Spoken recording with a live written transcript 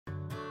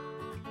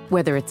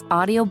Whether it's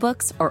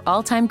audiobooks or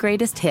all-time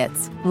greatest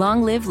hits,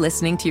 long live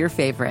listening to your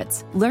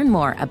favorites. Learn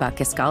more about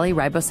Kisqali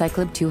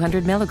Ribociclib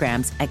 200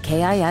 milligrams at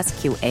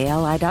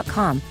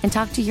KISQALI.com and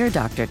talk to your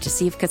doctor to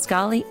see if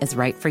Kisqali is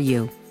right for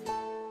you.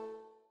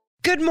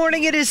 Good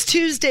morning. It is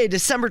Tuesday,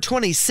 December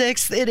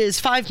 26th. It is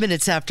 5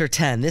 minutes after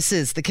 10. This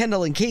is the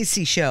Kendall and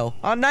Casey Show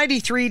on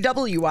 93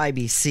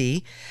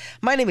 WIBC.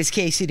 My name is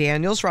Casey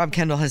Daniels. Rob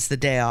Kendall has the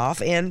day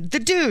off. And the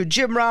dude,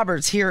 Jim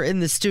Roberts, here in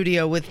the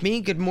studio with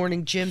me. Good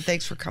morning, Jim.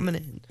 Thanks for coming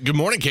in. Good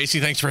morning, Casey.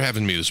 Thanks for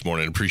having me this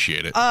morning.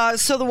 Appreciate it.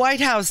 So the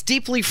White House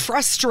deeply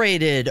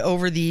frustrated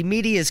over the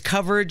media's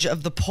coverage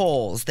of the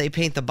polls. They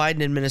paint the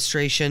Biden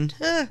administration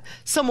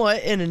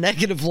somewhat in a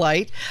negative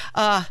light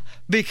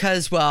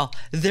because, well,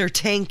 they're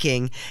tanking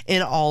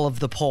in all of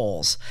the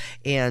polls.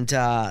 And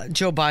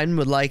Joe Biden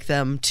would like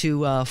them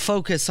to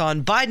focus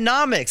on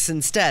Bidenomics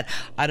instead.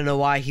 I don't know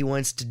why he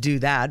wants to do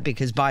that,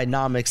 because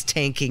Bidenomics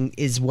tanking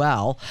as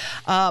well.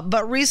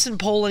 But recent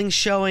polling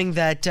showing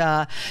that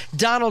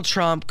Donald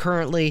Trump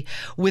currently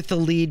with the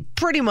lead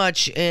pretty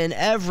much in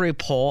every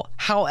poll.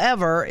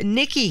 However,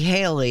 Nikki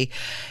Haley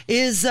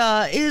is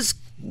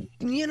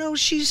you know,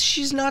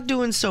 she's not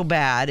doing so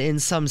bad in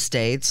some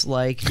states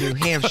like New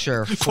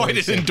Hampshire. Quite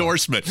an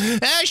endorsement.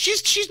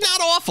 She's not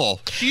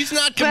awful. She's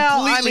not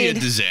completely a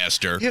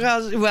disaster.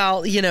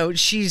 Well, you know,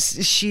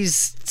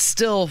 she's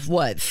still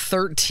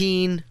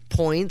 13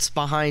 points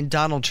behind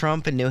Donald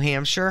Trump in New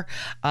Hampshire.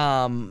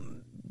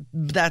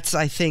 That's,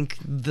 I think,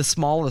 the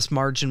smallest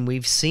margin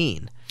we've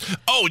seen.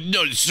 Oh,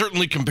 no,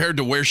 certainly compared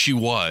to where she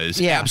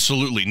was. Yeah.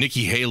 Absolutely.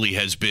 Nikki Haley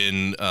has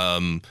been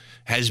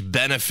has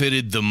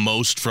benefited the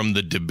most from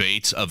the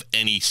debates of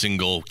any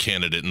single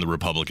candidate in the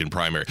Republican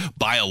primary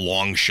by a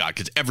long shot,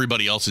 because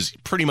everybody else is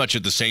pretty much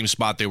at the same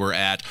spot they were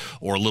at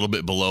or a little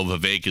bit below.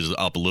 Vivek is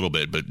up a little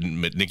bit, but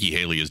Nikki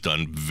Haley has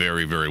done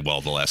very, very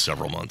well the last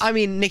several months. I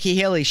mean, Nikki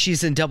Haley,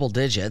 she's in double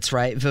digits,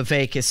 right?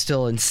 Vivek is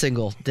still in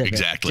single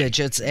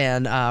digits,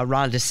 and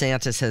Ron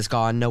DeSantis has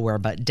gone nowhere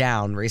but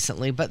down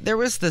recently. But there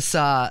was this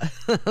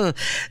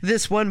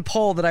this one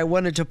poll that I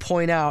wanted to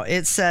point out.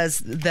 It says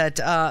that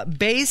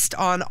based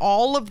on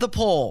all of the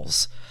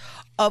polls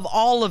of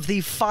all of the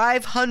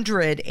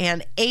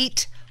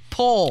 508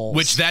 polls,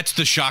 which that's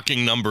the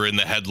shocking number in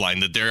the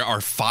headline, that there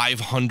are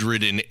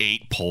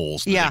 508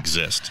 polls that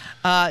exist.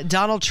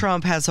 Donald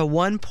Trump has a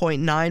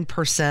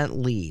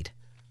 1.9% lead.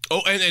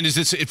 Oh, and is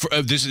this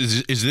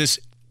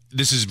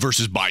This is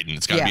versus Biden.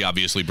 It's got to be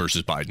obviously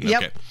versus Biden.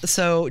 Yep. Okay.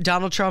 So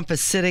Donald Trump is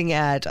sitting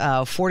at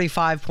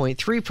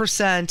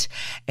 45.3%,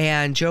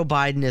 and Joe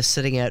Biden is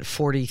sitting at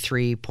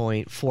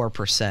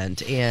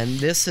 43.4%. And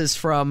this is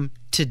from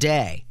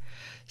today.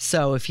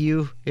 So if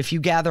you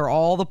gather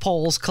all the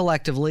polls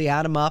collectively,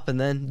 add them up, and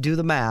then do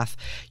the math,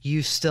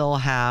 you still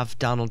have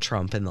Donald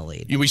Trump in the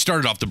lead. We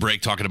started off the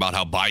break talking about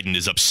how Biden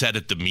is upset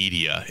at the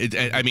media.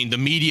 I mean, the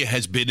media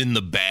has been in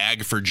the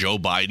bag for Joe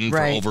Biden for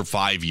over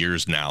 5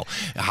 years now.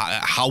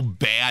 How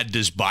bad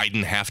does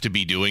Biden have to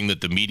be doing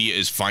that the media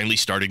is finally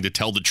starting to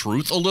tell the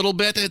truth a little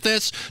bit at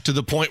this, to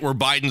the point where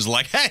Biden's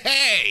like,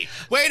 hey,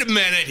 wait a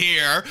minute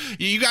here.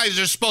 You guys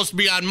are supposed to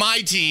be on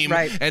my team,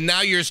 and now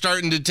you're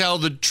starting to tell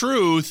the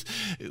truth.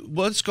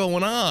 What's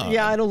going on?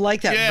 Yeah, I don't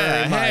like that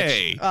very much.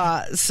 Hey.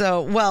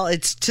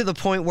 It's to the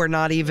point where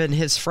not even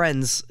his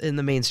friends in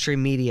the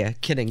mainstream media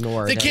can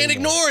ignore it. They can't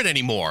ignore it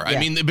anymore. Yeah. I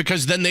mean,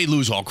 because then they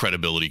lose all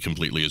credibility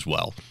completely as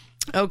well.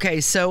 Okay,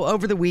 so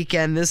over the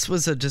weekend, this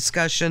was a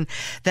discussion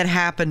that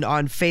happened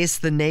on Face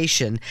the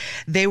Nation.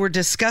 They were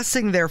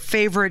discussing their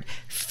favorite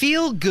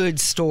feel-good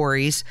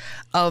stories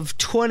of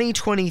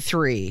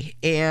 2023.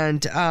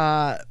 And,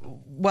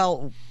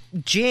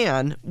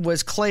 Jan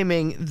was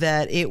claiming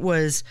that it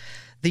was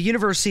the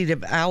University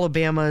of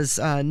Alabama's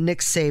Nick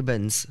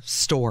Saban's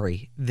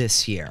story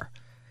this year.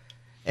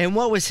 And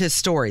what was his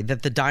story?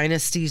 That the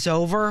dynasty's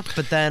over,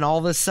 but then all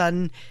of a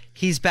sudden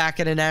he's back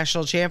in a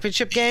national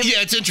championship game?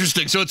 Yeah, it's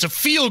interesting. So it's a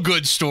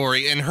feel-good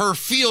story, and her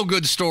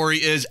feel-good story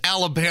is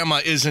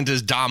Alabama isn't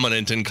as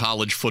dominant in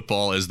college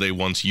football as they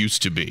once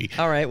used to be.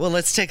 All right, well,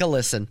 let's take a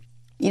listen.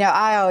 You know,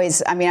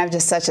 I'm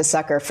just such a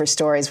sucker for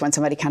stories when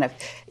somebody kind of,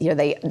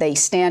 they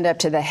stand up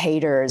to the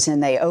haters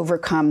and they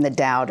overcome the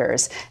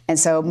doubters. And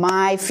so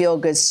my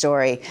feel-good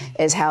story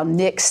is how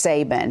Nick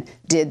Saban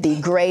did the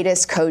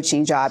greatest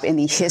coaching job in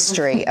the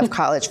history of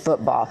college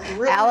football.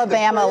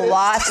 Alabama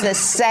lost the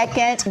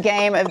second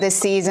game of the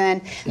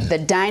season. The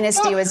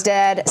dynasty was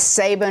dead.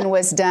 Saban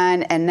was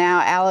done. And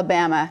now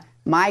Alabama,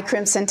 my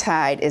Crimson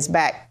Tide, is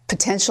back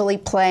potentially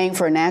playing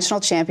for a national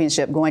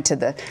championship, going to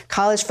the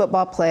college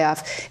football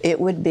playoff. It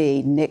would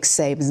be Nick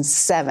Saban's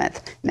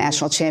 7th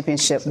national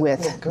championship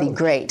with the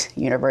great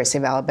University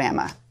of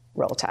Alabama.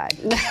 Roll Tide.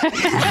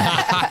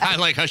 I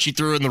like how she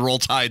threw in the Roll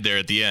Tide there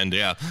at the end,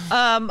 yeah.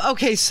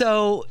 Okay,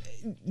 so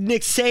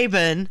Nick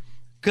Saban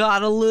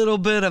got a little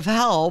bit of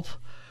help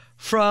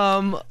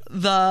from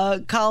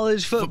the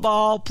college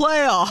football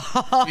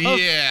playoff.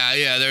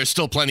 Yeah. There's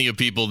still plenty of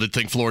people that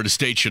think Florida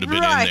State should have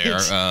been in there,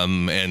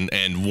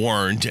 and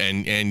weren't.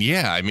 And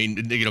yeah, I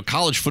mean,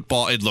 college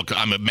football. Look,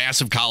 I'm a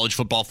massive college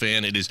football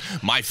fan. It is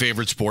my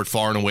favorite sport,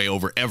 far and away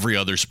over every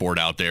other sport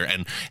out there.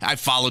 And I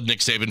followed Nick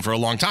Saban for a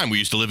long time. We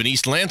used to live in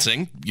East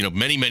Lansing,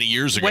 many, many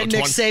years ago. When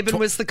Nick Saban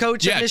was the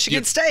coach of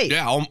Michigan State.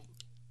 Yeah.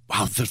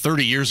 Wow,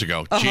 30 years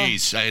ago.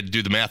 Jeez, I had to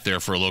do the math there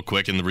for a little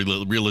quick, and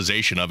the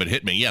realization of it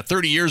hit me. Yeah,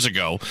 30 years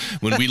ago,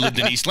 when we lived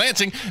in East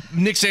Lansing,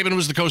 Nick Saban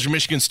was the coach of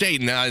Michigan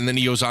State, and then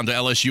he goes on to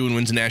LSU and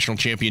wins a national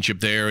championship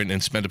there,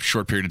 and spent a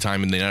short period of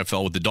time in the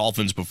NFL with the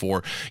Dolphins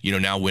before,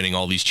 now winning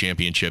all these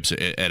championships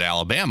at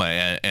Alabama.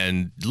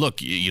 And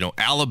look,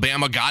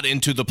 Alabama got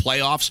into the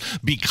playoffs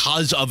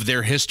because of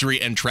their history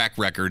and track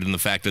record and the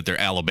fact that they're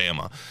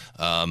Alabama.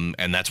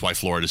 And that's why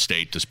Florida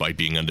State, despite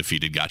being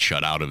undefeated, got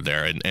shut out of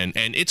there. And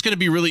it's going to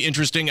be really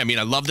interesting. I mean,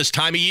 I love this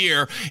time of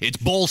year. It's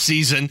bowl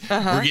season.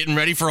 We're getting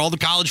ready for all the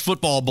college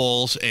football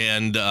bowls,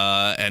 and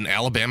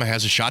Alabama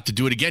has a shot to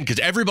do it again because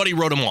everybody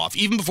wrote them off.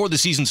 Even before the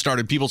season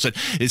started, people said,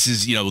 this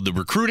is, the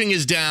recruiting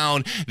is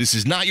down. This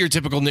is not your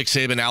typical Nick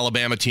Saban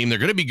Alabama team. They're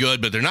going to be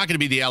good, but they're not going to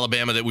be the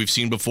Alabama that we've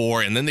seen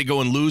before. And then they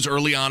go and lose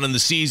early on in the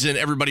season.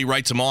 Everybody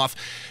writes them off.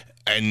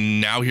 And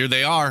now here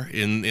they are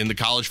in the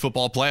college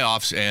football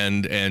playoffs,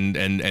 and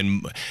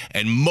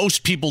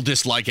most people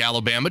dislike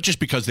Alabama just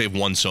because they've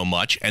won so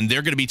much, and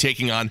they're going to be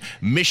taking on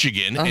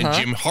Michigan and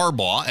Jim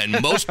Harbaugh,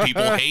 and most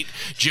people hate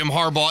Jim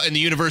Harbaugh and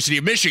the University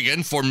of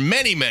Michigan for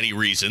many, many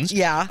reasons.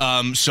 Yeah.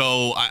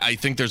 So I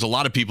think there's a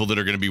lot of people that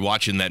are going to be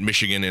watching that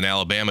Michigan and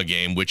Alabama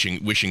game,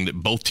 wishing that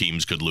both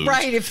teams could lose.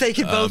 Right, if they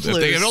could both lose.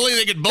 If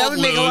they could both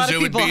lose, it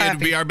would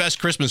be our best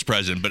Christmas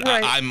present. But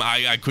right.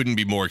 I couldn't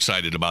be more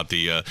excited about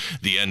the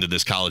end of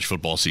this college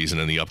football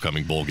season and the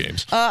upcoming bowl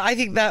games. I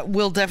think that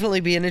will definitely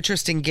be an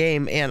interesting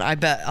game, and I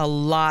bet a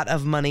lot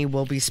of money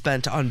will be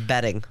spent on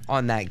betting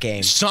on that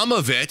game. Some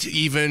of it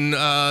even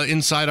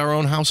inside our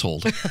own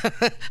household.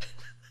 Are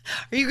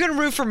you going to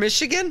root for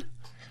Michigan?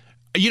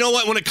 You know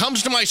what? When it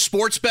comes to my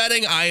sports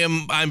betting,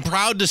 I'm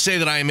proud to say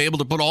that I am able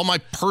to put all my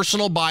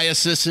personal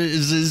biases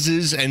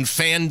and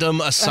fandom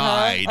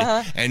aside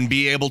and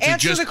be able to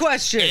answer just the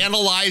question.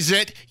 Analyze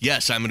it.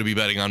 Yes, I'm going to be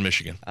betting on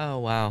Michigan. Oh,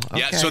 wow.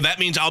 Okay. Yeah, so that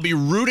means I'll be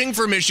rooting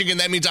for Michigan.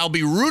 That means I'll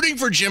be rooting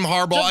for Jim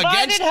Harbaugh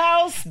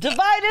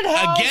Divided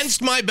house.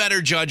 Against my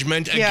better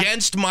judgment,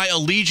 against my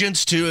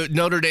allegiance to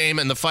Notre Dame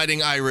and the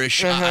Fighting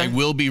Irish. I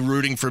will be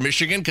rooting for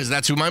Michigan because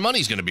that's who my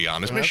money's going to be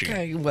on, is Michigan.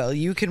 Okay, well,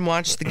 you can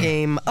watch the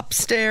game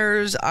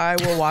upstairs. I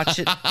will watch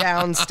it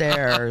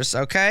downstairs,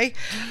 okay?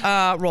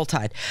 Roll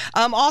Tide.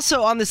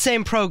 Also on the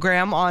same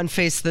program on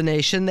Face the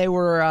Nation, they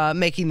were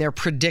making their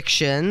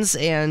predictions,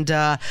 and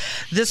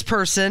this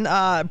person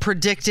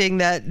predicting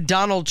that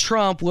Donald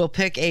Trump will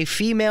pick a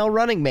female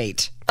running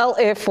mate. Well,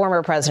 if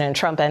former President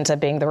Trump ends up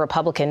being the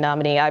Republican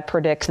nominee, I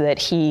predict that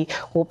he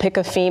will pick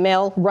a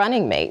female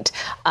running mate.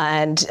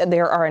 And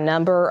there are a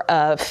number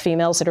of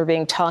females that are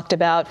being talked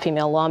about,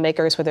 female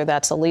lawmakers, whether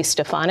that's Elise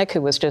Stefanik,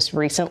 who was just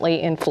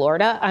recently in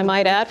Florida, I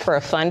might add, for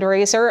a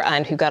fundraiser,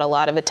 and who got a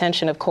lot of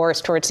attention, of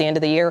course, towards the end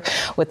of the year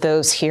with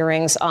those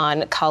hearings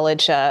on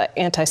college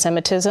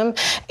anti-Semitism.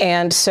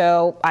 And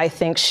so I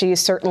think she's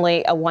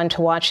certainly a one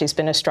to watch. She's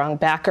been a strong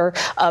backer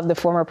of the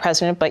former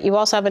president. But you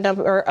also have a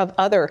number of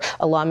other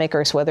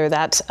lawmakers, whether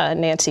that's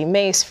Nancy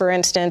Mace, for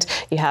instance.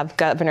 You have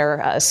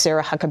Governor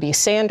Sarah Huckabee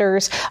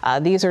Sanders.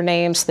 These are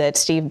names that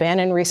Steve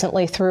Bannon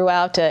recently threw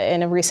out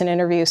in a recent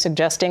interview,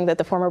 suggesting that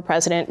the former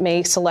president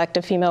may select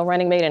a female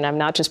running mate. And I'm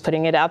not just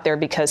putting it out there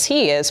because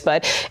he is,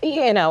 but,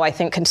 I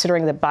think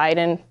considering that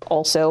Biden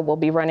also will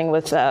be running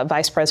with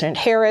Vice President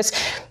Harris,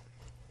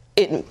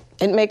 it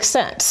makes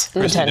sense,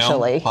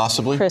 potentially. Noem,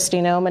 possibly.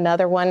 Kristi Noem,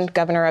 another one,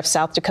 governor of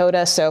South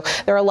Dakota. So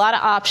there are a lot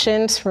of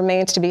options,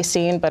 remains to be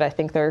seen, but I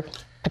think there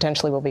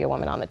potentially will be a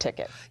woman on the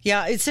ticket.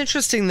 Yeah, it's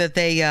interesting that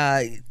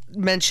they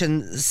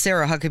mentioned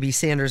Sarah Huckabee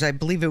Sanders. I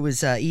believe it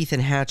was Ethan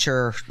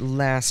Hatcher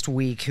last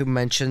week who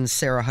mentioned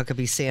Sarah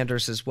Huckabee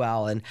Sanders as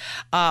well. And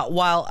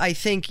while I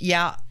think,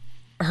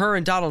 her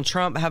and Donald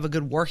Trump have a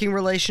good working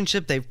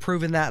relationship, they've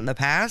proven that in the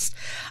past,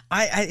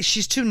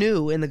 she's too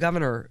new in the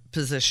governor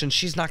position.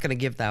 She's not going to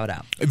give that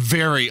up.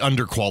 Very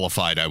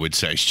underqualified, I would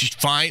say. She's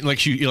fine,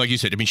 like you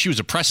said. I mean, she was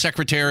a press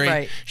secretary.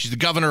 Right. She's the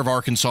governor of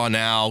Arkansas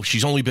now.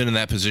 She's only been in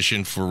that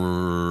position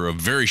for a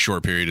very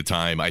short period of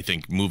time. I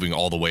think moving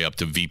all the way up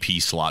to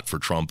VP slot for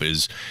Trump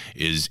is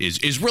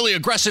really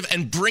aggressive,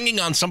 and bringing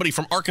on somebody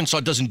from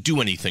Arkansas doesn't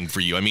do anything for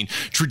you. I mean,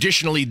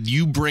 traditionally,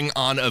 you bring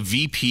on a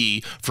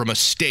VP from a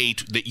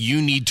state that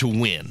you need to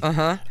win,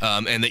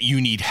 and that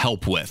you need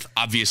help with.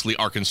 Obviously,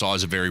 Arkansas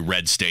is a very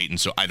red state, and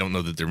so I don't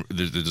know that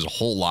there's a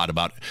whole lot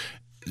about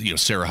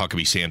Sarah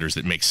Huckabee Sanders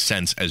that makes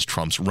sense as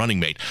Trump's running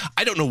mate.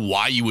 I don't know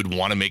why you would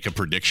want to make a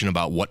prediction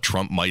about what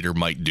Trump might or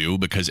might do,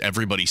 because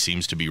everybody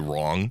seems to be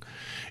wrong.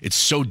 It's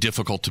so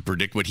difficult to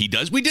predict what he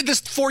does. We did this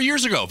 4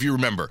 years ago, if you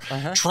remember.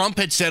 Trump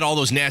had said all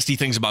those nasty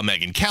things about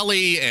Megyn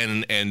Kelly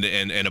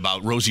and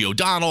about Rosie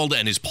O'Donnell,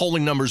 and his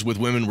polling numbers with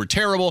women were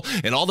terrible.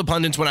 And all the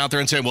pundits went out there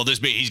and said, well,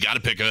 he's got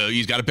to pick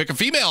a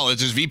female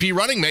as his VP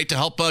running mate to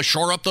help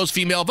shore up those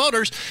female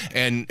voters.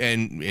 And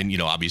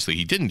obviously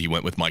he didn't. He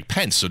went with Mike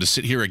Pence. So to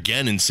sit here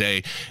again and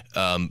say,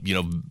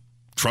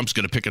 Trump's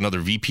going to pick another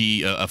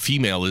VP, a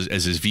female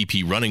as his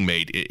VP running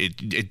mate,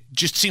 it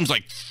just seems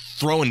like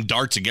throwing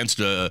darts against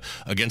a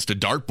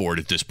dartboard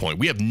at this point.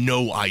 We have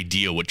no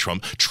idea what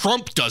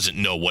Trump doesn't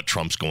know what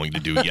Trump's going to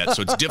do yet.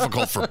 So it's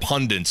difficult for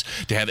pundits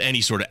to have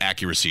any sort of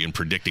accuracy in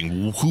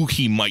predicting who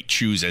he might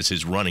choose as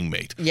his running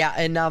mate. Yeah,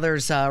 and now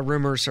there's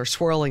rumors are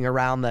swirling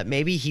around that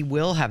maybe he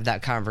will have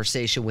that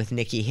conversation with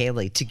Nikki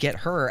Haley to get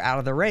her out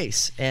of the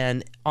race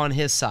and on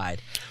his side.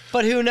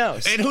 But who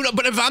knows?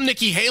 But if I'm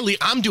Nikki Haley,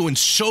 I'm doing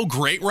so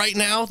great right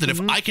now that if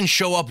I can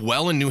show up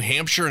well in New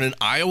Hampshire and in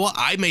Iowa,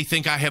 I may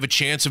think I have a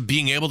chance of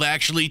being able to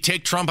actually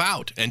take Trump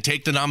out and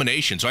take the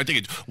nomination. So I think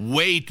it's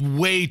way,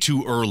 way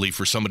too early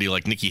for somebody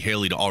like Nikki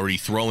Haley to already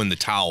throw in the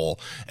towel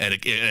and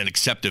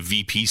accept a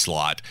VP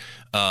slot.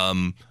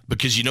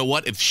 Because you know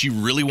what? If she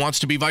really wants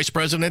to be vice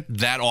president,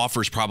 that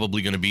offer's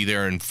probably going to be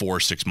there in 4 or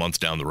 6 months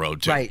down the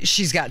road, too. Right.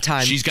 She's got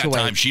time. She's got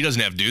time. She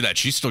doesn't have to do that.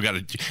 She's still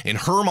got to, in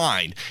her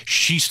mind,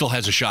 she still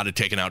has a shot at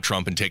taking out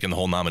Trump and taking the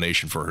whole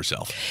nomination for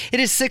herself. It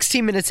is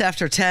 16 minutes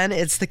after 10.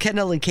 It's the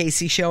Kendall and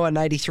Casey Show on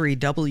 93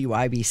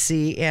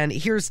 WIBC. And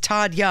here's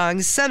Todd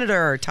Young,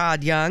 Senator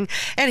Todd Young,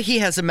 and he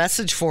has a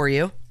message for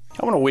you.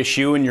 I want to wish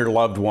you and your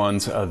loved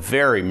ones a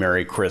very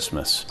Merry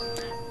Christmas.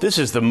 This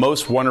is the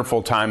most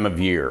wonderful time of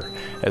year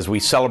as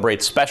we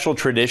celebrate special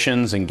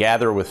traditions and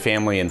gather with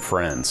family and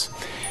friends.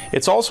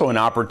 It's also an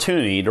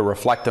opportunity to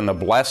reflect on the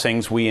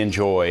blessings we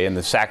enjoy and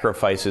the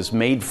sacrifices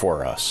made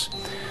for us.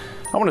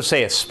 I want to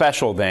say a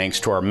special thanks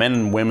to our men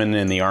and women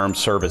in the armed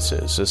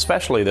services,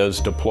 especially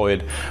those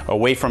deployed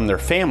away from their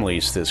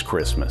families this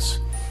Christmas.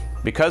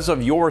 Because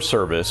of your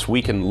service,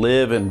 we can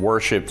live and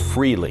worship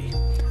freely.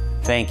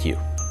 Thank you.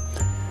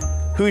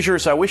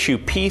 Hoosiers, I wish you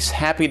peace,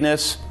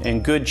 happiness,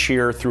 and good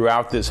cheer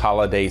throughout this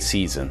holiday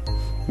season.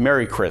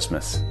 Merry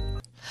Christmas.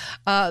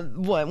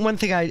 One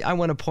thing I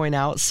want to point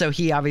out, so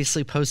he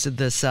obviously posted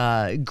this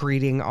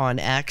greeting on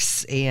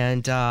X,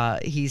 and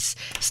he's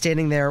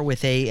standing there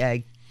with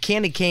a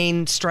candy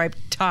cane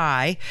striped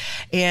tie,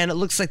 and it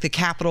looks like the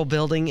Capitol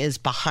building is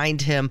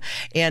behind him.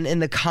 And in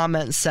the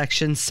comments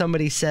section,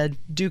 somebody said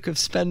Duke of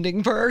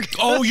Spendingburg.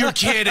 Oh, you're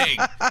kidding.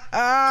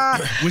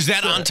 Was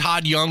that on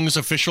Todd Young's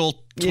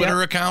official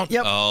Twitter account?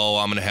 Yep. Oh,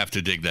 I'm going to have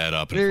to dig that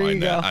up and there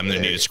find that. I'm going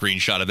to need a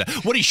screenshot of that.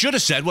 What he should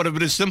have said would have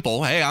been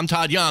simple. Hey, I'm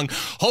Todd Young.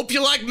 Hope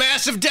you like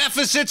massive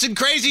deficits and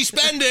crazy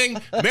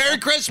spending. Merry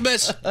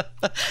Christmas.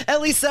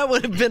 At least that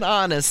would have been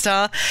honest,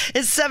 huh?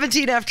 It's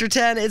 17 after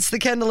 10. It's the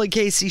Kendall and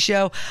Casey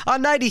Show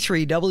on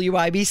 93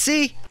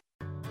 WIBC.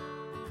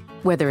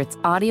 Whether it's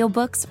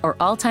audiobooks or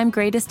all-time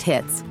greatest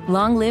hits,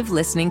 long live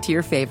listening to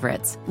your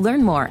favorites.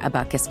 Learn more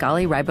about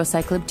Kisqali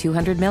Ribociclib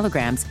 200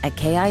 milligrams at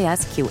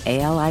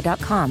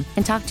KISQALI.com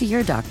and talk to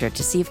your doctor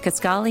to see if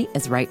Kisqali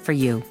is right for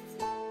you.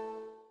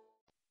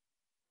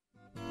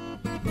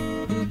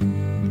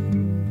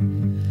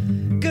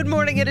 Good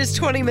morning. It is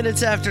 20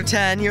 minutes after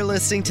 10. You're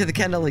listening to the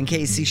Kendall and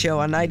Casey Show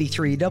on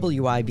 93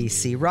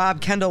 WIBC. Rob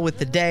Kendall with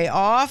the day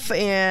off,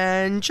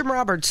 and Jim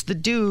Roberts, the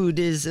dude,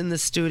 is in the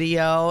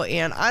studio.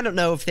 And I don't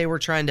know if they were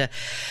trying to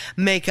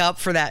make up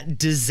for that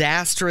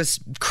disastrous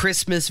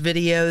Christmas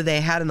video they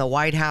had in the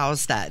White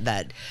House,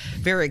 that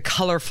very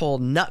colorful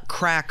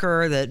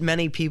nutcracker that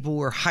many people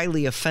were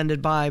highly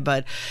offended by.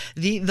 But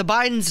the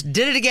Bidens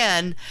did it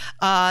again.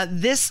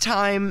 This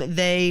time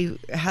they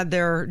had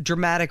their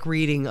dramatic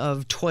reading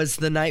of "'Twas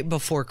the Night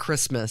Before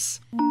Christmas."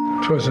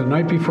 'Twas the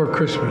night before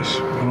Christmas,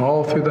 when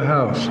all through the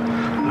house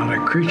not a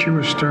creature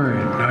was stirring,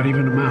 not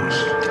even a mouse.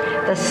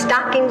 The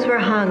stockings were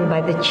hung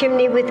by the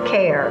chimney with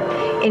care,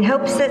 in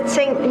hopes that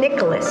St.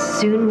 Nicholas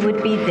soon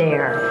would be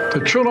there.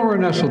 The children were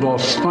nestled all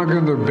snug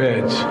in their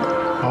beds,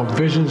 while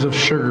visions of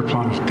sugar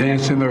plums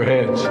danced in their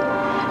heads.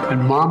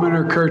 And Mom in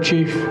her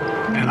kerchief,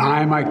 and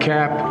I in my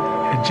cap,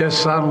 had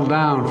just settled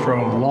down for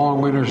a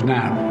long winter's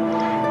nap.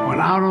 When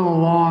out on the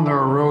lawn there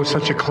arose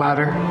such a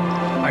clatter,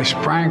 I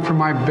sprang from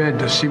my bed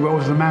to see what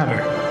was the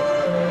matter.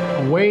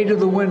 Away to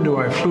the window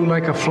I flew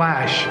like a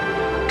flash,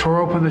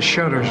 tore open the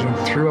shutters and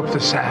threw up the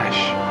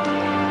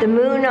sash. The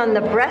moon on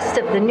the breast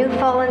of the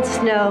new-fallen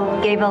snow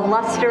gave a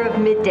luster of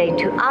midday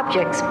to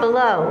objects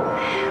below,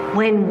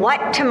 when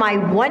what to my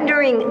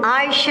wondering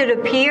eyes should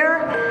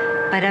appear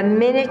but a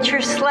miniature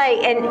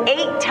sleigh and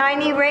 8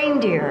 tiny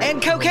reindeer. And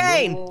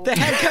cocaine. They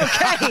had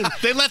cocaine.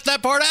 They left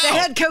that part out. They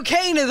had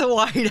cocaine in the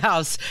White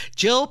House.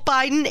 Jill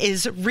Biden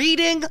is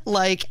reading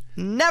like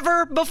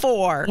never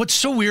before. What's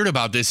so weird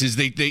about this is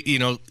they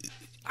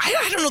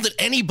I don't know that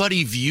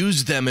anybody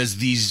views them as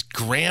these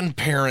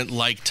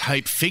grandparent-like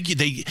type figure.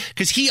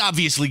 Because he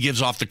obviously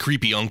gives off the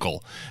creepy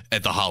uncle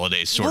at the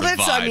holidays sort of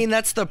vibe. I mean,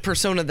 that's the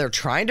persona they're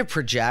trying to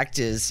project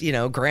is,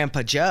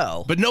 Grandpa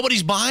Joe. But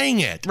nobody's buying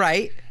it.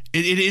 Right.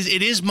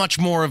 It is much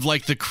more of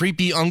like the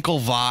creepy uncle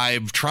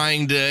vibe,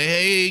 trying to,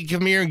 hey,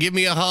 come here and give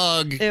me a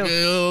hug.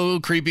 Oh,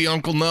 creepy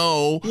uncle,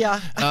 no. Yeah.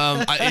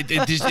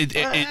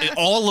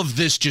 All of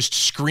this just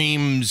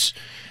screams,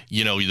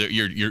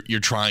 you're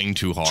trying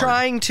too hard.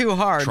 Trying too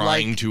hard.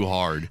 Too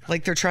hard.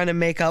 Like they're trying to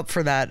make up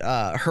for that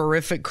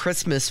horrific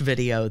Christmas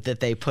video that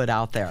they put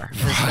out there.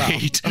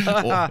 Right.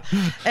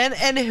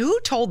 And who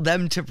told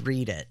them to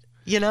read it?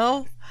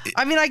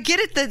 I mean, I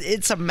get it that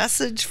it's a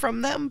message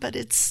from them, but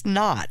it's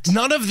not.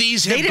 None of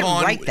these have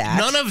gone. Write that.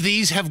 None of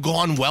these have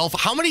gone well.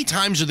 How many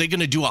times are they going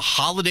to do a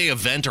holiday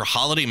event or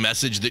holiday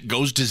message that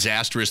goes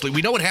disastrously?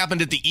 We know what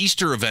happened at the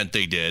Easter event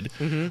they did,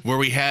 where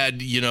we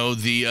had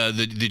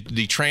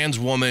the trans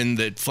woman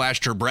that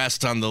flashed her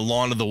breasts on the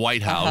lawn of the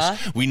White House.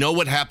 We know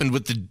what happened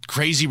with the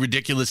crazy,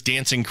 ridiculous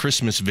dancing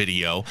Christmas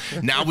video.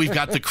 Now we've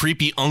got the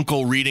creepy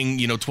uncle reading,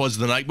 'Twas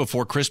the Night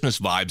Before Christmas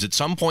vibes. At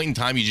some point in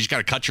time, you just got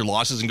to cut your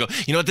losses and go,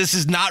 this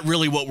is not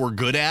really what we're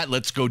good at.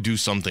 Let's go do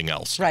something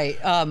else. Right.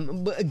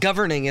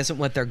 Governing isn't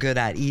what they're good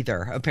at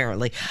either,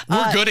 apparently.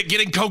 We're good at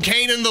getting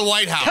cocaine in the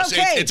White House.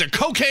 It's a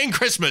cocaine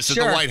Christmas at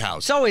the White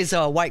House. It's always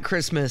a white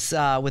Christmas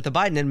with the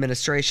Biden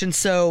administration.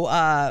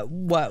 So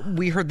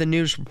we heard the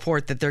news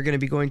report that they're going to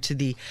be going to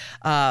the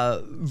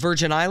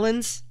Virgin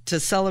Islands to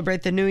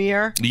celebrate the new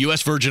year. The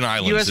U.S. Virgin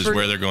Islands is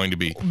where they're going to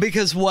be.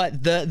 Because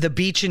the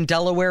beach in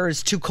Delaware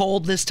is too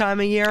cold this time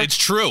of year? It's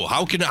true.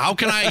 How can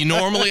I?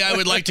 Normally I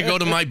would like to go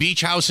to my beach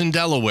house in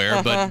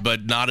Delaware,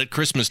 but not at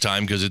Christmas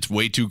time because it's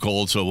way too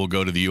cold, so we'll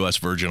go to the U.S.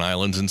 Virgin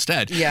Islands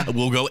instead. Yeah.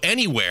 We'll go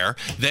anywhere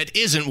that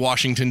isn't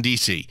Washington,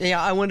 D.C.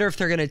 Yeah, I wonder if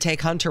they're going to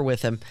take Hunter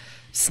with him.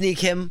 Sneak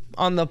him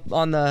on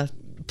the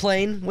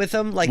plane with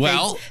them.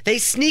 They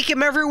sneak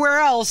him everywhere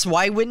else.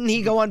 Why wouldn't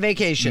he go on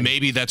vacation?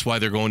 Maybe that's why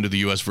they're going to the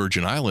U.S.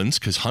 Virgin Islands,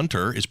 because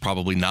Hunter is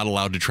probably not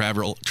allowed to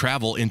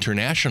travel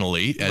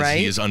internationally as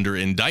he is under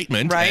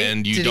indictment. Right.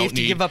 And Did he have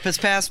to give up his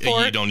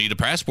passport? You don't need a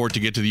passport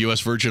to get to the U.S.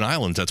 Virgin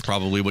Islands. That's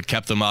probably what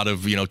kept them out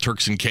of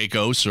Turks and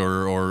Caicos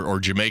or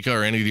Jamaica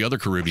or any of the other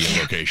Caribbean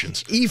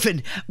locations.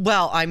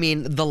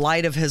 The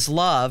light of his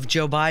love,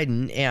 Joe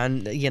Biden,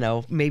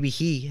 and maybe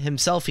he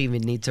himself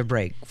even needs a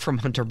break from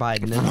Hunter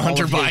Biden.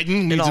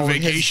 Needs a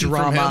vacation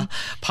drama, from him.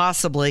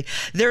 Possibly.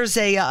 There's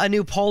a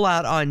new poll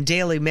out on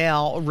Daily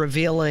Mail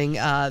revealing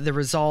the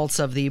results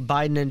of the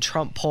Biden and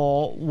Trump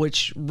poll,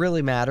 which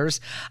really matters.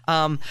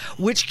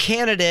 Which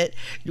candidate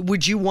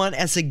would you want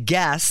as a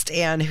guest,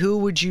 and who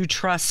would you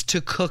trust to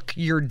cook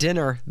your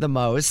dinner the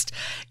most?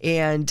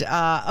 And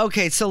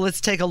so let's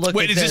take a look.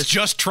 Wait, at is this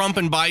just Trump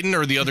and Biden,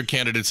 or are the other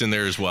candidates in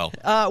there as well?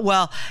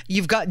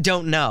 You've got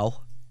don't know.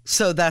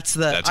 So that's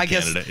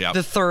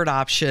the third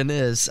option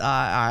is,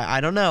 I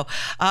don't know.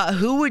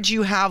 Who would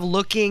you have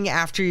looking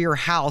after your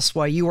house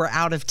while you were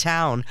out of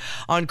town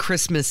on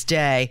Christmas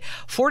Day?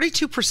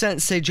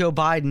 42% say Joe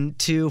Biden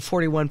to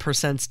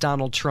 41%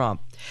 Donald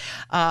Trump.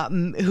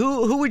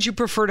 Who would you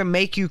prefer to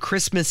make you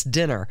Christmas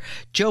dinner?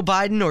 Joe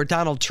Biden or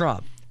Donald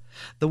Trump?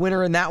 The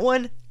winner in that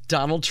one,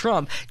 Donald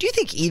Trump. Do you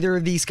think either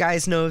of these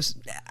guys knows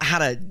how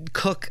to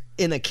cook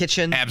in a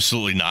kitchen?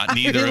 Absolutely not.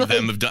 Neither of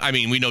them have done. I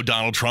mean, we know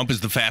Donald Trump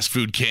is the fast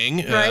food king.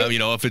 Right.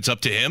 If it's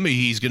up to him,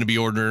 he's going to be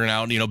ordering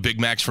out,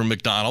 Big Macs from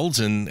McDonald's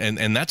and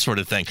that sort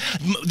of thing.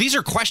 These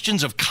are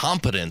questions of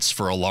competence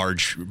for a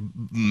large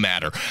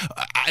matter.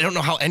 I don't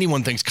know how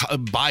anyone thinks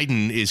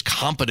Biden is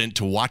competent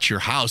to watch your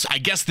house. I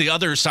guess the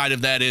other side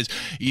of that is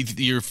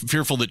you're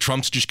fearful that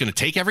Trump's just going to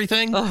take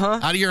everything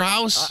out of your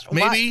house,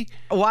 maybe?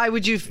 Why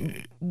would you...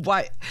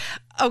 Why?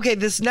 Okay,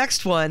 this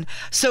next one.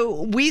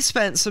 So we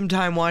spent some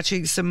time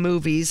watching some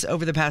movies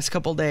over the past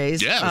couple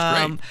days. Yeah, it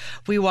was great.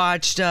 We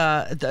watched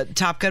the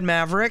Top Gun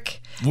Maverick.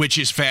 Which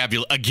is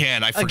fabulous.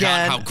 Again, I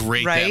forgot how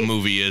great that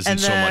movie is and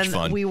so much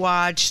fun. We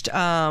watched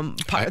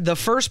the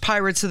first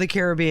Pirates of the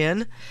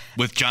Caribbean.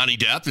 With Johnny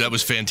Depp. That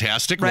was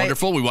fantastic. Right.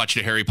 Wonderful. We watched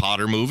a Harry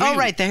Potter movie. Oh,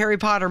 right. The Harry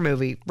Potter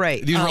movie.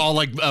 Right. These are all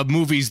like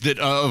movies that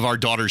of our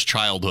daughter's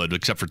childhood,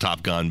 except for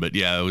Top Gun. But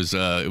yeah, it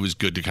was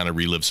good to kind of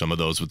relive some of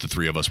those with the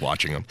three of us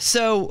watching them.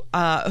 So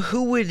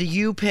who would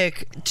you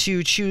pick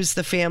to choose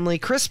the family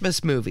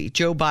Christmas movie?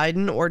 Joe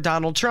Biden or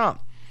Donald Trump?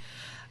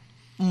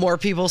 More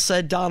people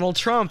said Donald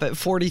Trump at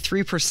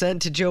 43%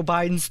 to Joe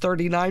Biden's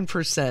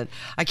 39%.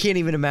 I can't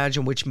even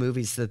imagine which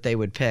movies that they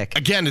would pick.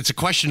 Again, it's a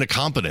question of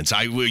competence.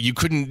 I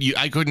couldn't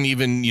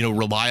even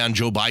rely on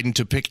Joe Biden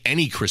to pick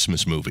any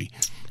Christmas movie.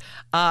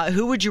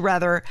 Who would you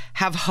rather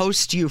have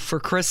host you for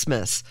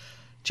Christmas?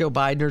 Joe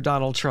Biden or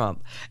Donald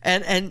Trump?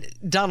 And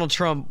Donald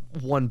Trump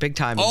won big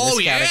time in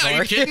this category.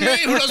 Are you kidding me?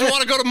 Who doesn't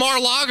want to go to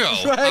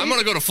Mar-a-Lago? Right. I'm going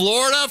to go to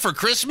Florida for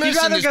Christmas. You'd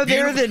rather go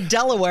there than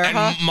Delaware,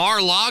 and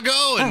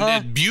Mar-a-Lago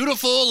and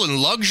beautiful and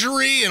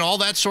luxury and all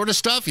that sort of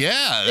stuff.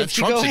 Yeah,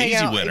 Trump's an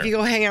easy winner. If you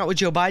go hang out with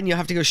Joe Biden, you'll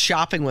have to go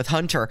shopping with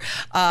Hunter.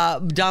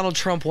 Donald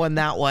Trump won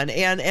that one.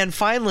 And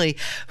finally,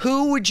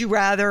 who would you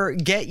rather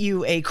get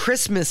you a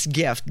Christmas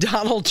gift,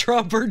 Donald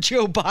Trump or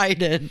Joe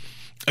Biden?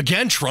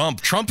 Again,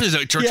 Trump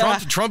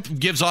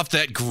gives off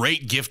that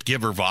great gift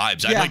giver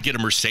vibes. I might get a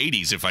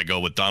Mercedes if I go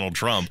with Donald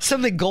Trump.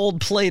 Something gold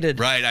plated.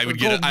 Right. I would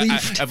get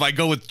if I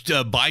go with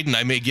Biden,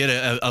 I may get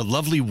a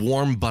lovely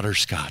warm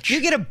butterscotch.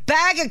 You get a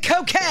bag of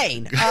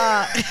cocaine.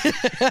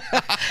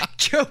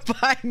 Joe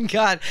Biden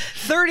got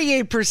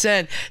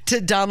 38% to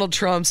Donald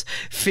Trump's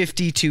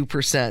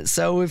 52%.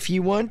 So if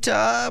you want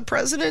a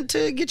president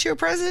to get you a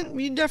present,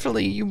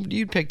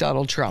 you'd pick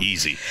Donald Trump.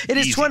 Easy. It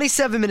is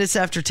 27 minutes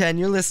after 10.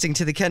 You're listening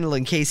to the Kendall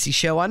and Casey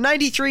Show on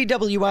 93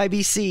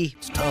 WIBC.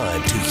 It's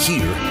time to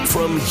hear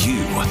from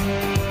you.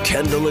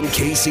 Kendall and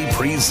Casey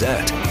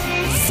present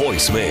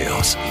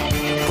Voicemails.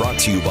 Brought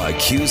to you by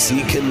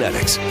QC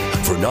Kinetics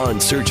for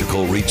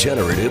non-surgical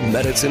regenerative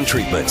medicine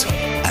treatments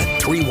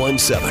at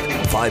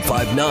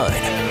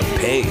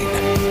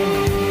 317-559-PAIN.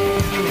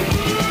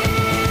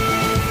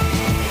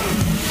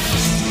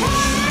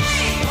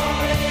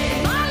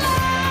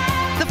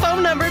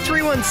 Number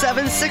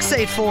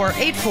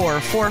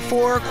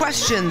 317-684-8444.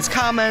 Questions,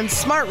 comments,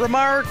 smart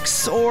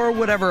remarks, or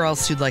whatever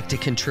else you'd like to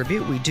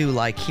contribute. We do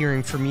like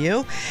hearing from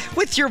you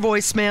with your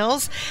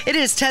voicemails. It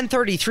is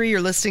 10:33.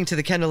 You're listening to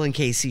the Kendall and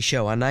Casey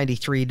Show on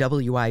 93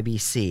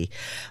 WIBC.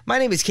 My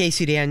name is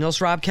Casey Daniels.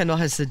 Rob Kendall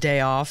has the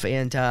day off,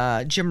 and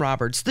Jim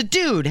Roberts, the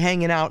dude,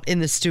 hanging out in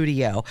the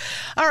studio.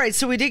 All right,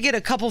 so we did get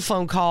a couple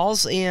phone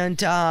calls,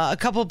 and a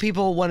couple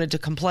people wanted to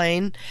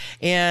complain,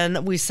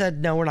 and we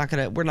said no, we're not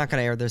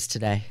gonna air this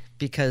today.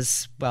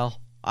 Because, well,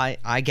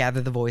 I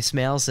gather the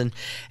voicemails, and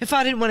if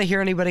I didn't want to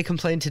hear anybody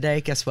complain today,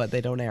 guess what?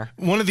 They don't air.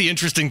 One of the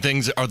interesting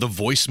things are the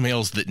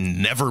voicemails that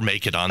never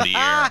make it on the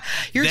air.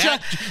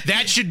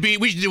 That should be,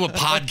 we should do a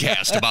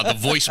podcast about the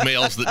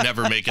voicemails that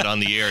never make it on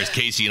the air as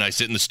Casey and I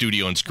sit in the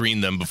studio and screen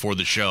them before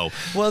the show.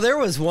 Well, there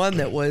was one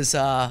that was...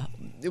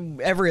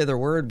 every other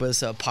word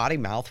was a potty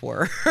mouth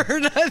word.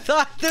 I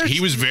thought he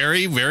was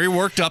very, very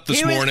worked up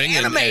this morning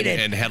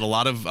and had a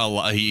lot of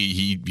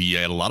he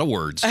had a lot of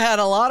words. Had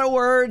a lot of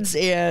words,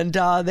 and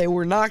they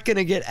were not going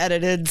to get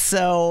edited,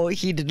 so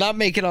he did not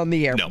make it on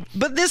the air. No.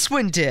 But this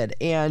one did,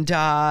 and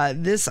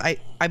this I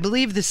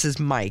believe this is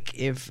Mike,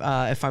 if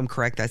I'm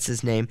correct, that's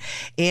his name,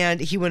 and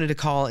he wanted to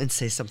call and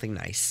say something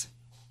nice.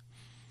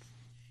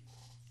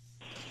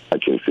 Hi,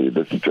 Casey.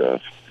 This is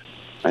Jeff.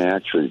 I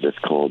actually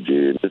just called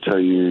you to tell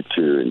you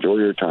to enjoy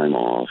your time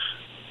off.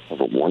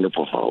 Have a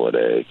wonderful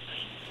holiday.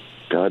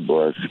 God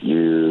bless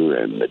you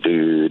and the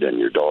dude and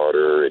your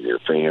daughter and your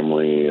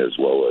family, as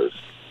well as,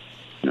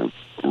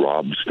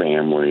 Rob's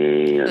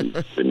family and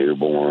the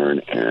newborn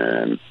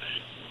and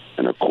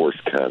of course,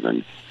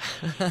 Kevin.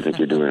 I think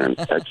you're doing an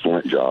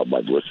excellent job.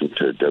 I've listened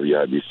to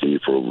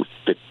WIBC for over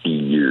 50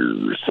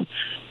 years.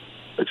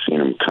 I've seen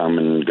them come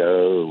and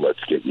go.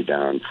 Let's get you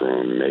down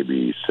from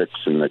maybe 6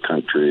 in the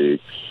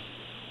country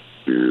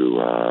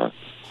to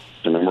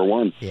number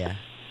 1. Yeah.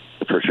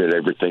 Appreciate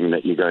everything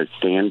that you guys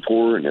stand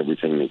for and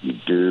everything that you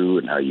do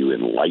and how you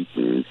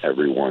enlighten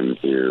everyone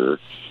here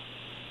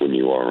when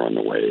you are on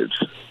the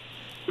waves.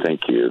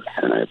 Thank you,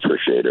 and I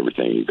appreciate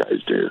everything you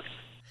guys do.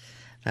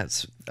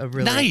 That's a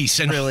really nice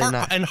and really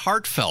and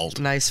heartfelt.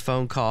 Nice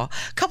phone call.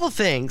 Couple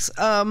things.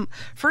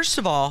 First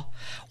of all,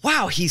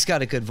 wow, he's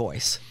got a good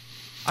voice.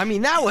 I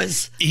mean,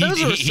 those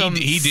were some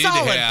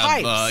solid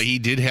pipes. He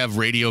did have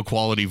radio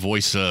quality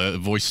voice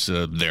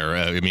there.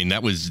 I mean,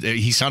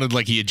 he sounded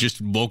like he had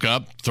just woke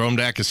up, thrown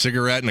back a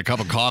cigarette and a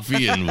cup of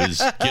coffee, and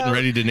was getting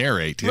ready to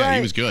narrate. Yeah, right.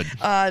 He was good.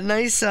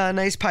 Nice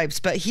pipes.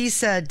 But he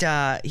said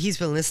he's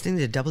been listening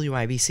to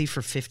WIBC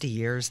for 50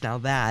 years. Now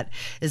that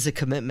is a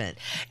commitment.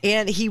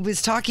 And he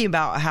was talking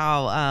about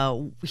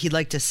how he'd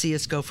like to see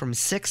us go from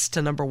 6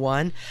 to number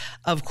 1.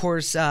 Of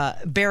course,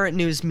 Barrett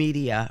News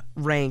Media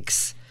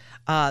ranks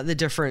the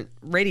different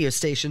radio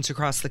stations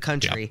across the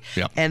country.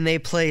 Yeah. And they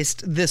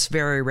placed this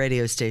very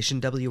radio station,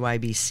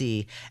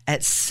 WIBC, at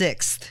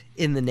 6th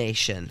in the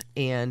nation,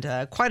 and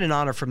quite an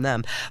honor from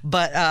them.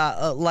 But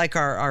like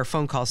our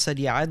phone call said,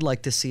 yeah, I'd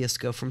like to see us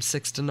go from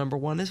 6 to number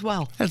 1 as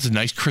well. That's a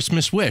nice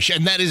Christmas wish,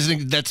 and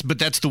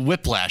that's the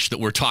whiplash that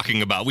we're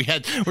talking about.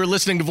 We're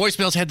listening to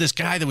voicemails. Had this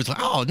guy that was like,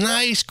 oh,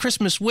 nice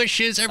Christmas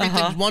wishes,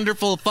 everything's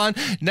wonderful, fun.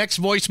 Next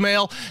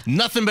voicemail,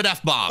 nothing but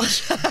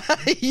F-bombs.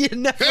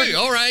 Hey,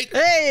 all right.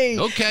 Hey,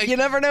 okay. You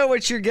never know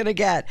what you're gonna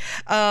get.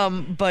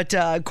 But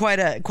quite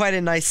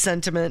a nice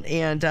sentiment,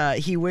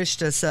 and he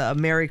wished us a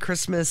Merry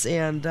Christmas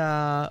and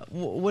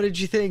what did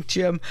you think,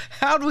 Jim?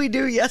 How'd we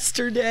do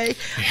yesterday?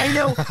 I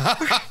know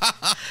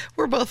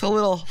we're both a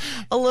little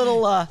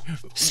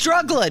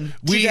struggling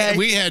today.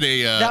 We had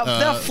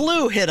the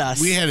flu hit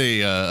us. We had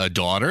a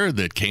daughter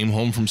that came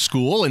home from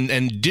school and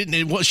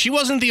she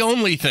wasn't the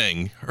only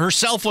thing.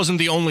 Herself wasn't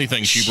the only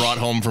thing she brought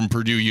home from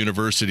Purdue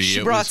University.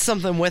 She brought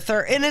something with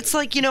her, and it's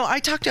like, I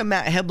talked to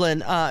Matt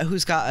Heblin,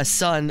 who's got a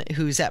son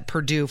who's at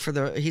Purdue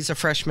he's a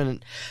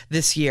freshman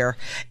this year,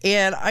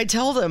 and I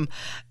told him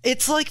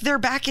it's like they're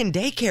back in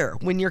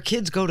daycare when your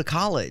kids go to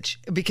college,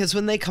 because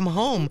when they come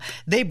home,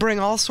 they bring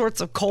all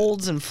sorts of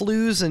colds and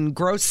flus and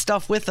gross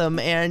stuff with them,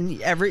 and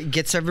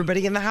gets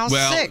everybody in the house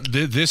sick.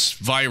 This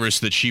virus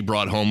that she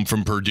brought home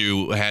from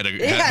Purdue had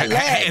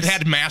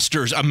a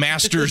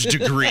master's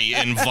degree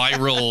in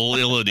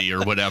virality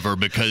or whatever,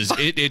 because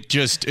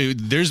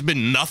there's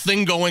been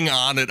nothing going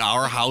on at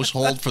our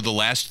household for the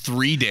last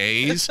 3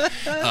 days,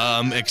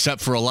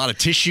 except for a lot of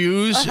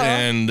tissues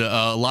and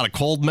a lot of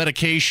cold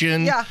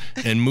medication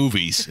and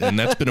movies, and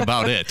that's been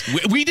about it.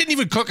 We didn't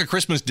even cook a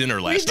Christmas dinner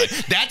last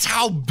night. That's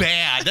how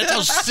bad, that's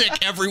how sick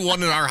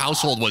everyone in our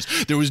household was.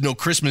 There was no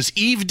Christmas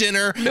Eve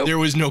dinner. Nope. There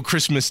was no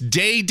Christmas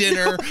Day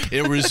dinner. Nope.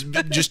 It was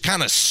just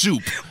kind of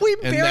soup. We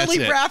barely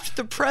wrapped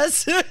the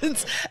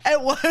presents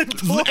at one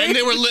point. And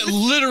they were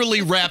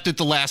literally wrapped at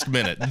the last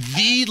minute.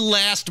 The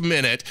last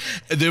minute,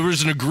 there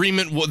was an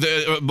agreement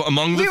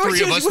among the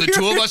three of us, the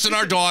two of us and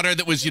our daughter,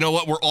 that was, you know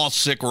what, we're all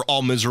sick, we're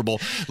all miserable.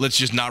 Let's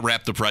just not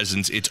wrap the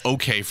presents. It's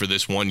okay for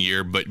this 1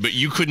 year, but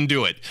you couldn't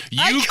do it.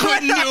 You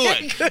couldn't do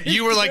it.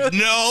 You were like,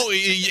 no,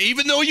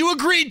 even though you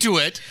agreed to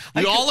it,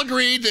 we all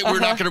agreed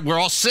that we're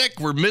all sick,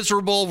 we're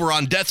miserable, we're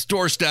on death's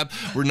doorstep,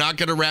 we're not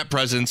gonna wrap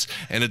presents,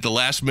 and at the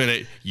last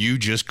minute, you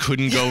just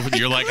couldn't go.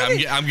 You're like,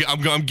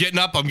 I'm getting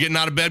up, I'm getting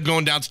out of bed,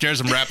 going downstairs,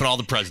 I'm wrapping all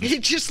the presents.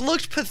 It just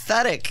looked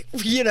pathetic,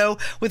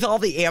 with all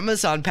the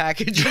Amazon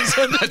packages.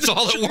 That's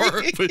all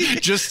it were.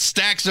 Just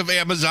stacks of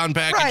Amazon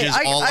packages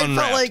all unwrapped. I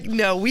felt like,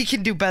 no, we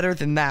can do better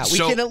than that. We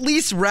can at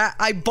least wrap.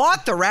 I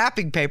bought the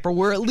wrapping paper.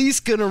 We're at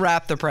least gonna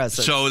wrap the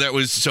presents.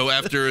 So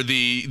after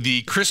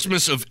the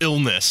Christmas of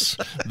illness,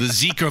 the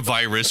Zika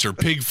virus or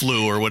pig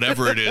flu or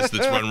whatever it is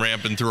that's run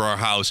rampant through our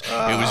house,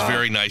 it was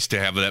very nice to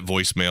have that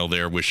voicemail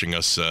there wishing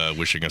us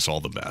all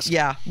the best.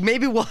 Yeah,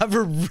 maybe we'll have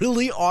a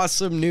really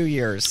awesome New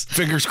Year's.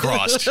 Fingers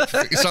crossed.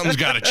 Something's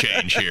got to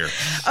change here.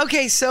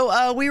 Okay,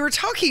 so we were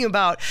talking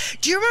about,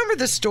 do you remember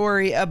the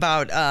story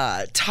about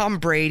Tom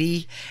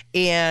Brady?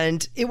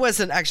 And it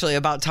wasn't actually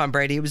about Tom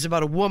Brady. It was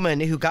about a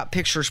woman who got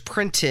pictures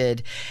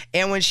printed,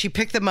 and when she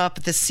picked them up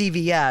at the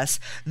CVS,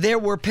 there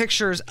were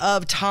pictures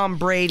of Tom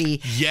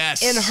Brady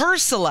in her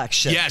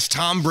selection. Yes,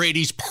 Tom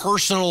Brady's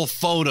personal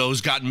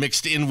photos got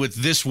mixed in with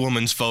this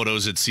woman's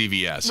photos at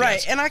CVS. Right,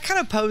 yes. And I kind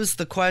of posed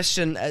the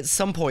question at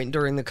some point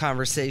during the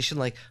conversation,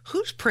 like,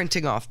 who's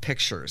printing off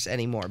pictures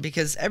anymore?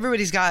 Because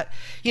everybody's got,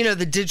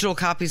 the digital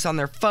copies on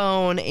their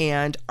phone,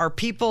 and are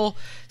people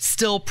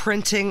still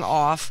printing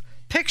off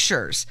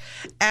pictures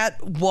at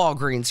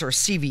Walgreens or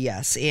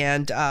CVS?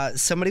 And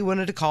somebody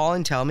wanted to call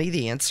and tell me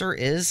the answer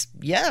is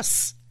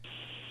yes.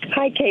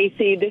 Hi,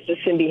 Casey. This is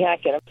Cindy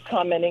Hackett. I'm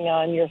commenting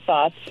on your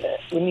thoughts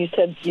when you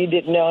said you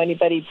didn't know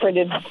anybody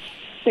printed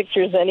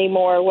pictures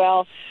anymore.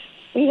 Well,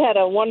 we had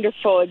a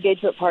wonderful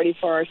engagement party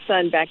for our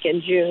son back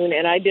in June,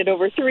 and I did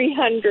over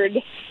 300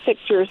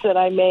 pictures that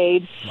I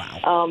made.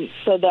 Wow.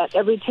 So that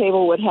every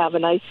table would have a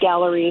nice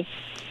gallery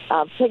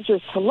of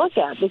pictures to look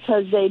at,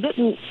 because they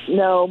didn't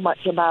know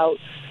much about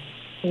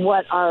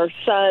what our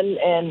son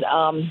and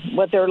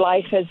what their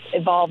life has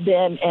evolved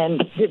in,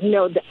 and didn't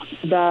know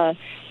the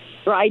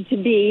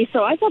bride-to-be.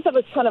 So I thought that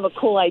was kind of a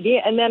cool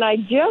idea. And then I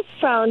just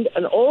found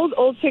an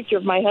old picture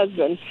of my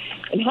husband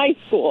in high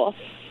school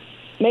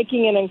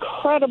making an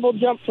incredible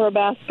jump for a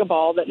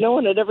basketball that no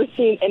one had ever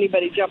seen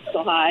anybody jump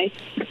so high.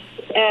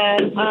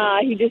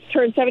 And he just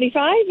turned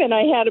 75, and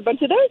I had a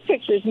bunch of those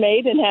pictures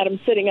made and had them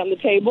sitting on the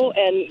table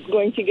and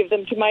going to give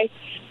them to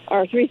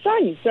our three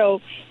sons.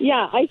 So,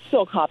 yeah, I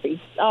still copy.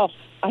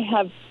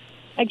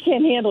 I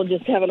can't handle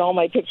just having all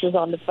my pictures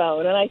on the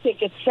phone. And I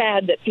think it's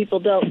sad that people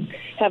don't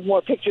have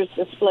more pictures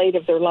displayed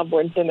of their loved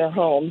ones in their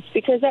homes,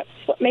 because that's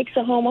what makes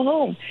a home a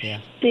home. Yeah.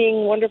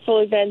 Seeing wonderful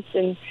events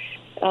and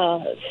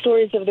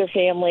stories of their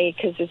family,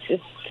 because it's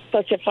just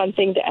such a fun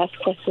thing to ask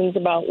questions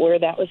about where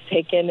that was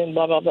taken and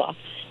blah, blah, blah.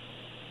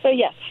 So,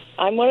 yes,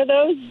 I'm one of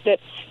those that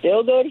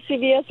still go to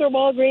CVS or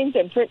Walgreens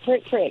and print.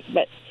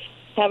 But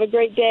have a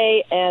great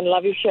day and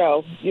love your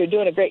show. You're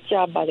doing a great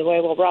job, by the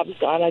way. Well, Rob's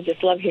gone. I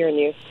just love hearing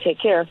you. Take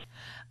care.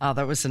 Oh,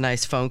 that was a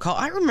nice phone call.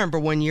 I remember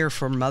one year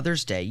for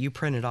Mother's Day, you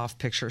printed off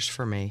pictures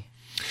for me.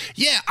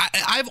 Yeah,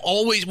 I've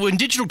always, when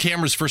digital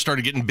cameras first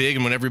started getting big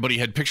and when everybody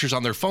had pictures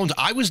on their phones,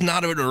 I was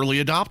not an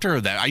early adopter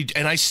of that.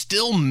 I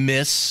still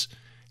miss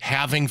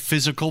having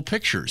physical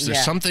pictures.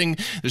 There's something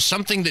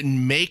that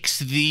makes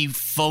the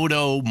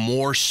photo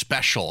more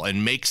special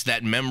and makes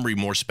that memory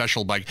more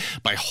special by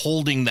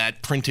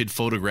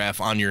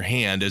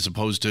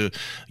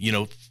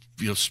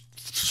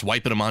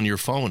swiping them on your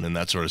phone and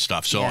that sort of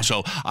stuff.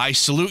 So I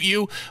salute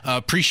you.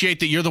 Appreciate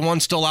that you're the one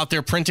still out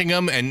there printing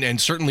them and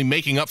certainly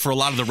making up for a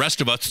lot of the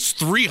rest of us. It's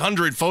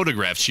 300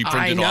 photographs she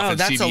printed off at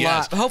that's CVS. A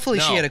lot. Hopefully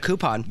she had a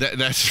coupon.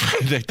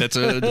 That's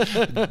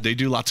right. They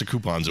do lots of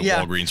coupons at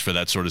Walgreens for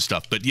that sort of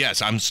stuff. But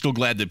yes, I'm still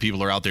glad that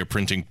people are out there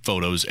printing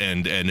photos,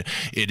 and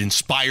it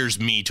inspires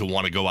me to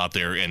want to go out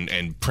there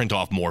and print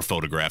off more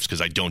photographs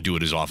because I don't do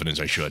it as often as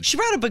I should. She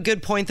brought up a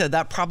good point, though.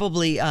 That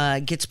probably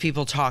gets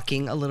people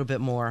talking a little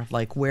bit more,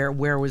 like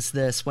where was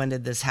this? When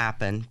did this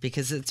happen?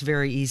 Because it's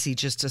very easy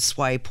just to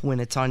swipe when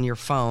it's on your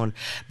phone.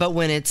 But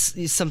when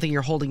it's something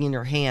you're holding in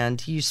your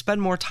hand, you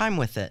spend more time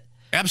with it.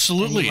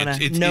 Absolutely. And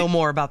you want to know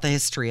more about the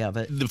history of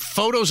it. The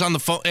photos on the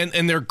phone,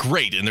 and they're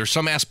great. And there's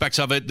some aspects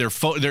of it.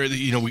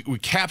 We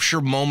capture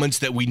moments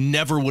that we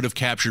never would have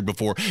captured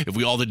before if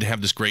we all didn't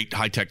have this great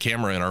high-tech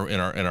camera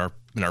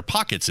in our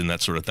pockets and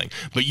that sort of thing.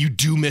 But you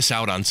do miss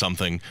out on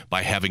something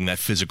by having that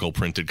physical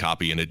printed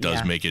copy, and it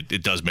does make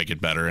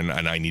it better. And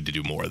I need to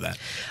do more of that.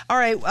 All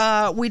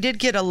right. We did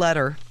get a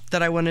letter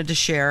that I wanted to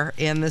share,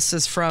 and this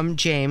is from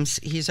James.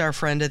 He's our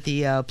friend at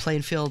the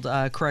Plainfield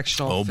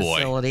Correctional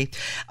Facility.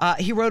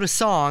 He wrote a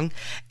song,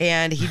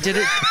 and he did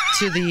it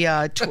to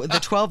the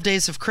 12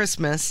 Days of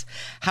Christmas.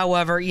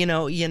 However, he's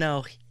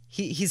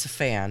a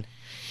fan.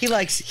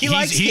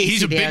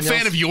 He's a big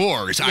fan of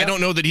yours. Yep. I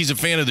don't know that he's a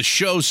fan of the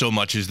show so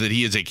much as that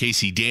he is a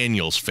Casey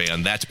Daniels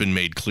fan. That's been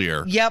made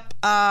clear. Yep.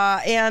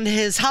 And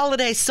his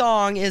holiday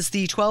song is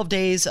the 12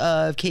 Days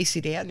of Casey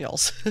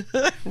Daniels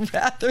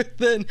rather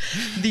than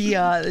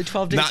the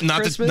 12 Days of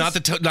Christmas.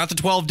 Not the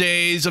 12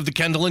 Days of the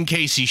Kendall and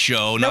Casey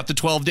show. Nope. Not the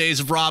 12 Days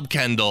of Rob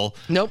Kendall.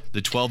 Nope.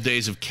 The 12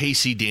 Days of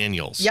Casey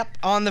Daniels. Yep.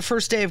 On the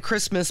first day of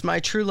Christmas,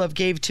 my true love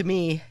gave to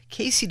me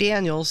Casey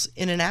Daniels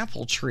in an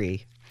apple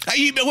tree.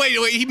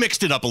 Wait, he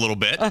mixed it up a little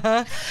bit.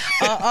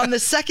 On the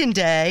second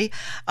day,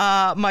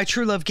 my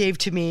true love gave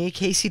to me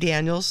Casey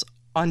Daniels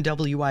on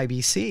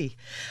WIBC.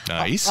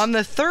 Nice. On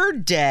the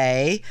third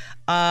day,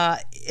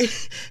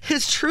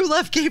 his true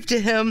love gave to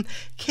him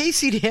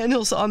Casey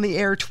Daniels on the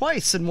air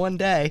twice in one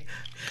day.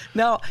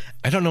 Now,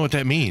 I don't know what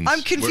that means.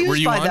 I'm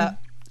confused by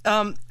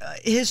that.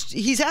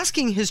 He's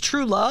asking his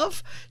true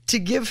love to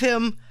give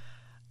him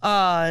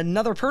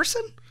another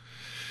person?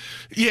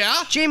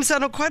 Yeah. James, I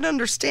don't quite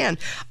understand.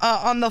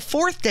 On the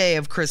fourth day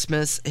of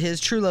Christmas, his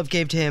true love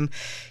gave to him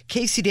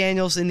Casey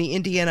Daniels in the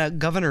Indiana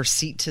governor's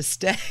seat to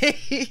stay.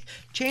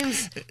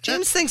 James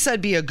thinks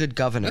I'd be a good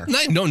governor.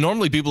 No,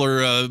 normally people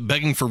are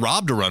begging for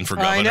Rob to run for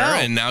governor,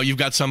 and now you've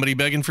got somebody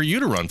begging for you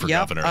to run for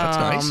governor. That's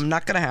nice.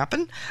 Not going to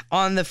happen.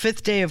 On the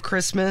fifth day of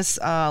Christmas,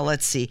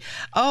 let's see.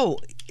 Oh,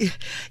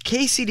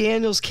 Casey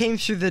Daniels came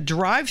through the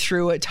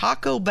drive-thru at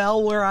Taco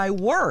Bell where I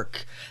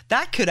work.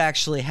 That could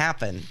actually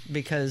happen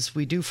because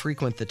we do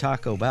frequent the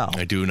Taco Bell.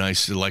 I do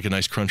like a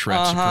nice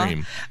Crunchwrap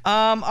Supreme.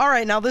 All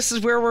right, now this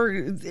is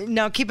where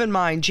now keep in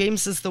mind,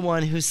 James is the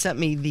one who sent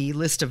me the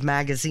list of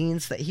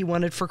magazines that he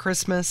wanted for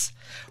Christmas,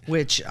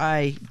 which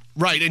I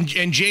and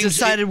James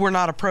decided were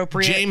not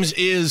appropriate. James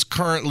is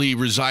currently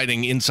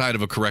residing inside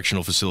of a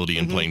correctional facility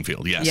in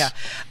Plainfield. Yes. Yeah.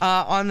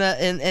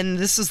 And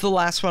this is the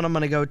last one I'm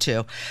going to go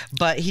to.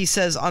 But he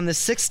says, on the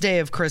sixth day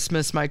of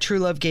Christmas, my true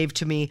love gave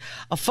to me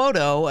a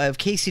photo of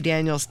Casey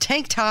Daniels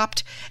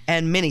tank-topped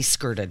and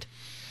mini-skirted.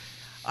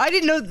 I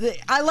didn't know that.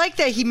 I like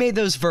that he made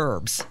those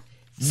verbs.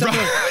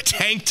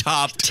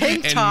 Tank-topped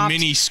and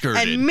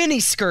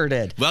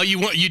mini-skirted. Well,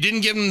 you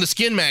didn't give him the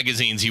skin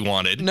magazines he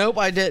wanted. Nope,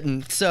 I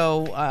didn't.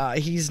 So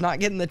he's not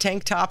getting the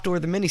tank-topped or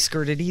the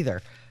mini-skirted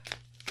either.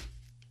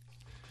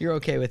 You're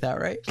okay with that,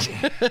 right?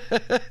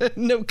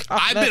 No comment.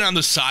 I've been on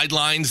the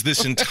sidelines for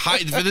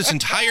this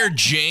entire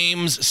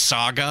James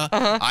saga.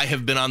 I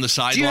have been on the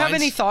sidelines. Do you have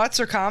any thoughts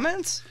or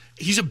comments?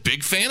 He's a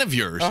big fan of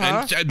yours,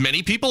 and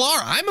many people are.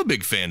 I'm a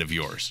big fan of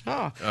yours.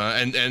 Oh.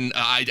 And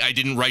I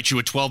didn't write you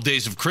a 12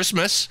 Days of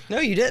Christmas. No,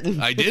 you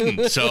didn't. I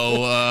didn't.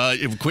 So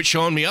quit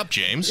showing me up,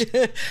 James.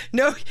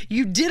 No,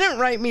 you didn't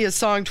write me a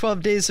song,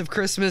 12 Days of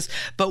Christmas,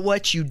 but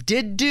what you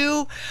did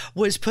do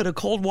was put a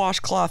cold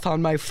washcloth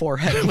on my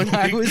forehead when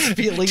I was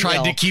feeling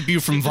Tried to keep you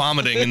from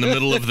vomiting in the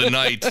middle of the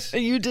night.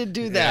 You did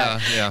do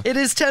that. Yeah. It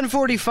is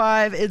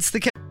 10:45. It's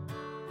the...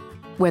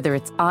 Whether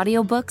it's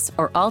audiobooks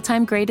or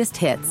all-time greatest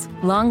hits,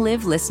 long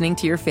live listening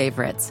to your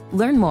favorites.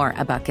 Learn more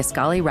about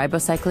Kisqali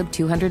Ribociclib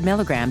 200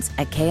 milligrams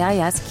at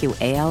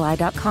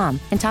KISQALI.com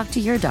and talk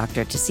to your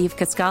doctor to see if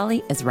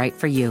Kisqali is right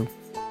for you.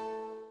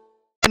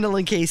 Kendall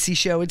and Casey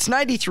Show. It's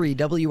 93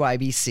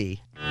 WIBC.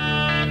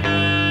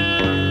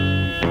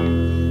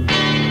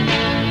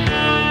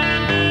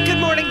 Good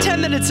morning.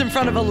 10 minutes in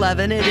front of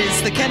 11. It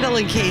is the Kendall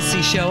and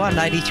Casey Show on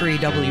 93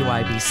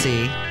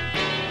 WIBC.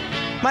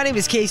 My name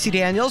is Casey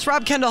Daniels.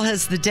 Rob Kendall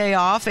has the day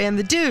off, and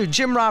the dude,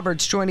 Jim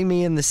Roberts, joining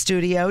me in the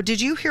studio. Did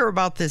you hear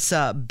about this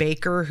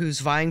baker who's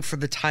vying for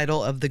the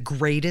title of the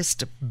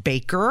greatest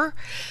baker?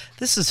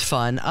 This is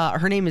fun.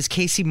 Her name is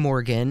Casey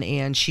Morgan,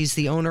 and she's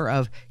the owner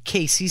of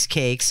Casey's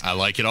Cakes. I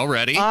like it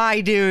already.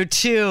 I do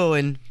too,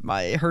 and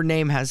her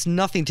name has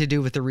nothing to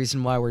do with the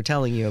reason why we're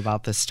telling you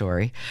about this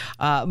story.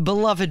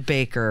 Beloved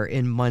baker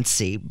in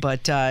Muncie,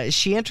 but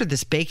she entered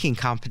this baking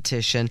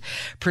competition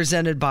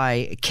presented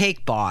by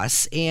Cake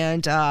Boss,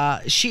 and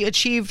she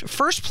achieved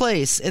first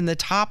place in the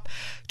top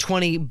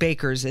 20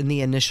 bakers in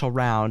the initial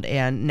round,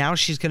 and now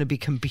she's going to be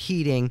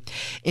competing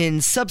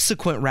in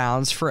subsequent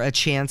rounds for a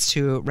chance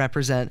to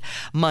represent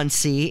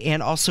Muncie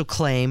and also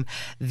claim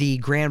the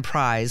grand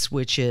prize,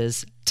 which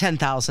is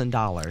 $10,000.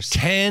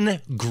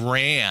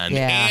 $10,000,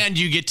 yeah. And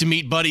you get to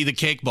meet Buddy the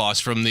Cake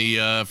Boss from the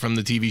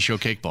TV show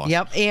Cake Boss.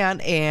 Yep,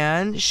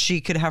 and she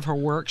could have her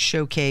work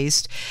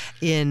showcased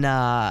in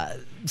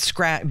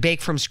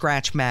Bake from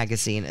Scratch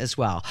magazine as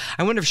well.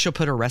 I wonder if she'll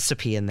put a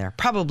recipe in there.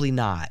 Probably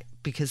not,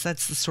 because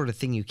that's the sort of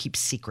thing you keep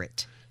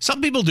secret. Some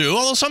people do,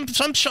 although some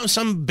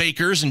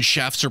bakers and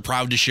chefs are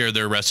proud to share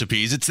their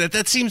recipes.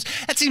 That seems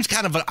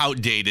kind of an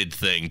outdated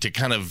thing, to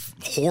kind of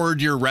hoard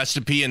your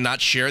recipe and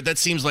not share it. That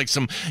seems like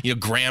some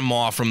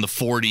grandma from the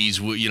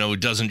 40s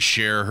doesn't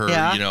share her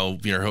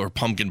her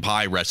pumpkin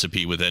pie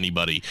recipe with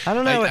anybody. I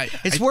don't know.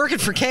 It's working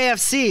for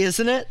KFC,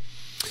 isn't it?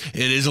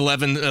 It is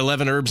 11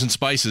 herbs and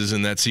spices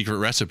in that secret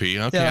recipe.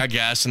 Okay, yeah. I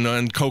guess.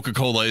 And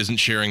Coca-Cola isn't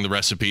sharing the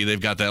recipe.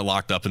 They've got that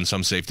locked up in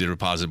some safety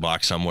deposit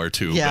box somewhere,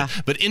 too. Yeah.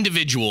 But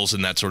individuals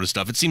and that sort of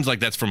stuff, it seems like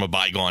that's from a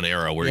bygone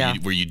era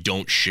where you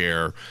don't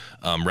share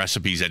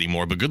recipes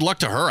anymore. But good luck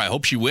to her. I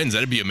hope she wins.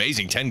 That'd be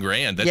amazing.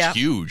 $10,000. That's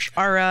huge.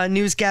 Our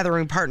news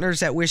gathering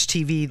partners at Wish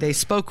TV, they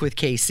spoke with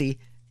Casey.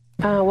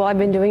 Well, I've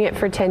been doing it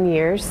for 10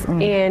 years,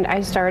 and I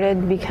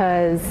started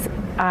because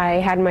I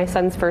had my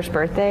son's first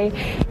birthday,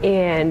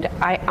 and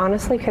I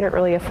honestly couldn't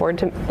really afford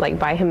to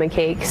buy him a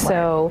cake,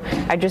 so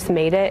I just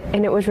made it,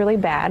 and it was really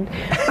bad,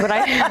 but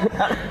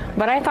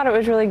I thought it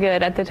was really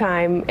good at the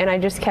time, and I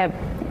just kept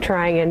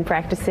trying and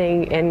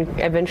practicing, and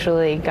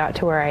eventually got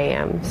to where I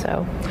am.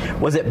 So,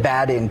 was it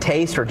bad in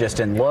taste or just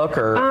in look,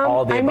 or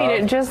all the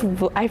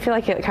above? I feel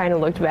like it kind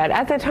of looked bad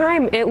at the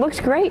time. It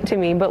looked great to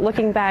me, but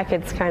looking back,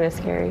 it's kind of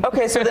scary.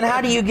 Okay, so then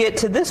how do you get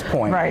to this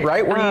point,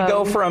 right? Where you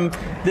go from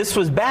this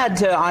was bad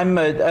to I'm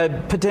a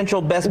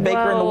potential best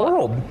baker in the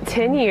world?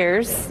 10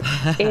 years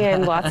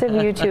and lots of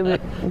YouTube,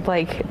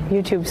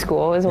 YouTube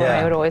school is what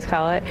I would always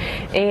call it,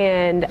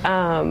 and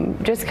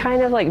just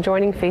kind of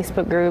joining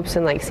Facebook groups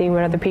and seeing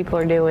what other people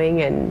are doing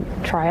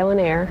and trial and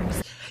error.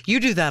 You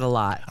do that a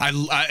lot. I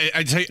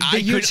tell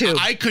you,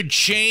 I could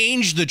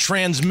change the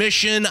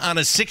transmission on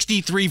a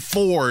 63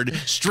 Ford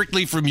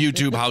strictly from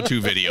YouTube how-to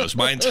videos.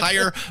 My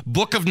entire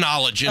book of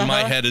knowledge in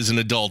my head as an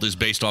adult is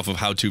based off of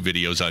how-to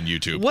videos on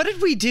YouTube. What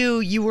did we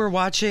do? You were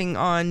watching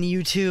on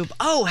YouTube.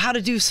 Oh, how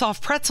to do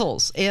soft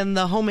pretzels and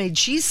the homemade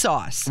cheese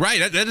sauce.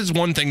 Right. That is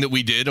one thing that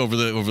we did over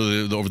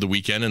the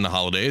weekend and the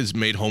holidays.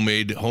 Made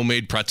homemade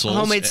pretzels,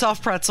 homemade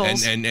soft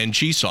pretzels, and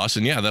cheese sauce.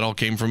 And that all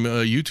came from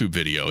a YouTube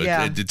video.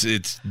 Yeah.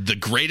 It's the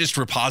greatest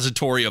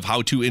repository of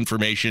how-to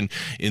information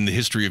in the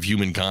history of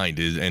humankind,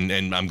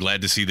 and I'm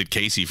glad to see that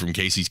Casey from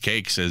Casey's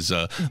Cakes has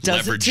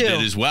leveraged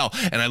it as well.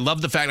 And I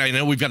love the fact, I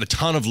know we've got a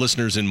ton of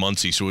listeners in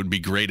Muncie, so it would be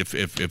great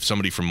if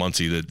somebody from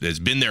Muncie that has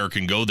been there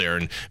can go there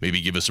and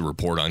maybe give us a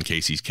report on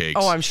Casey's Cakes.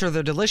 Oh, I'm sure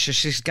they're delicious.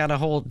 She's got a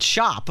whole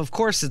shop. Of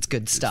course it's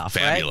good stuff.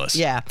 Fabulous.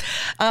 Right?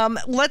 Yeah.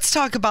 Let's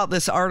talk about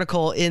this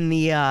article in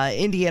the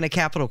Indiana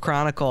Capital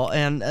Chronicle,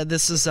 and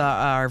this is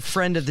our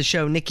friend of the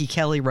show, Nikki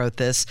Kelly, wrote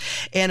this,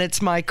 and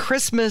it's my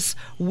Christmas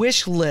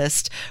wish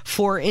list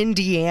for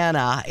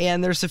Indiana,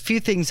 and there's a few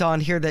things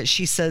on here that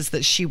she says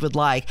that she would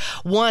like.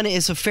 One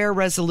is a fair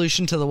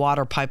resolution to the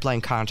water pipeline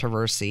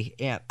controversy,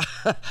 and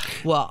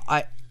well,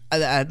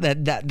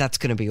 that's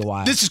going to be a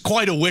while. This is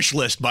quite a wish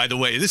list, by the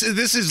way. This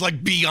is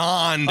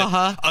beyond.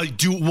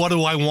 What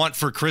do I want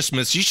for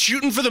Christmas? She's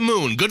shooting for the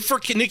moon. Good for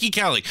Nikki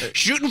Kelly.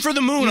 Shooting for the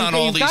moon on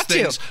all these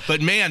things.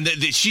 But man,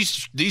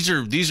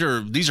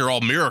 these are all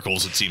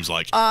miracles. It seems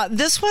like.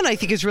 This one I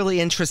think is really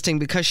interesting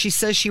because she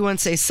says she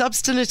wants a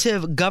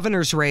substantive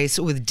governor's race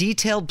with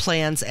detailed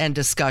plans and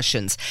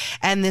discussions,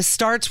 and this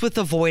starts with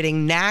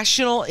avoiding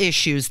national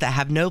issues that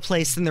have no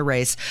place in the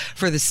race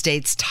for the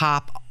state's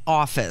top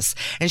office.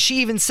 And she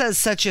even says,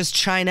 such as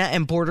China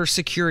and border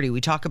security. We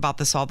talk about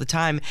this all the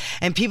time,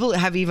 and people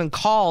have even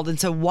called and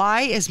said,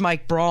 why is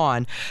Mike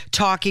Braun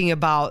talking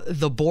about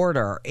the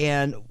border?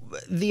 And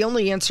the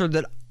only answer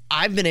that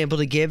I've been able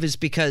to give is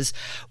because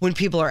when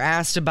people are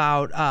asked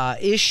about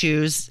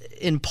issues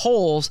in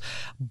polls,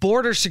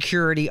 border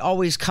security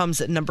always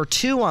comes at number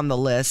 2 on the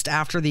list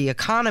after the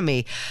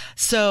economy.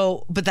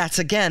 So, but that's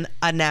again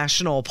a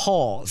national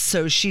poll.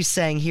 So she's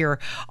saying here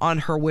on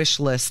her wish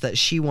list that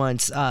she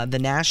wants the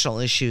national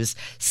issues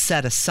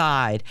set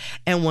aside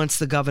and wants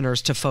the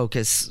governors to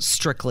focus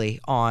strictly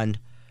on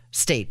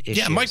state issues.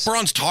 Yeah, Mike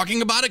Braun's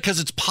talking about it because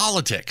it's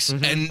politics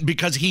and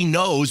because he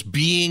knows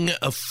being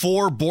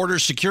for border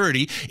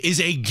security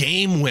is a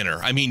game winner.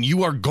 I mean,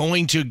 you are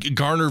going to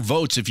garner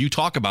votes if you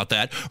talk about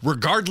that,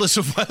 regardless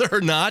of whether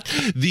or not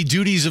the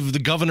duties of the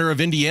governor of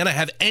Indiana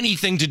have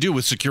anything to do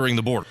with securing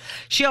the border.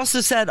 She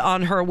also said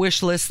on her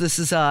wish list, this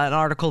is an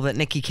article that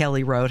Nikki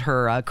Kelly wrote,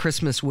 her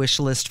Christmas wish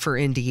list for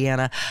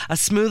Indiana, a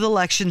smooth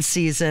election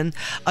season,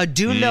 a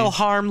do no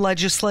harm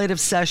legislative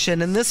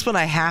session, and this one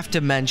I have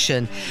to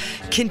mention,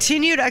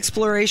 continued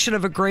exploration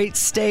of a great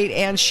state,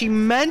 and she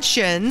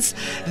mentions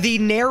the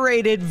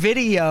narrated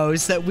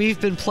videos that we've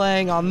been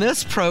playing on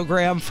this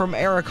program from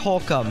Eric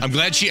Holcomb. I'm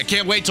glad I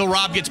can't wait till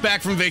Rob gets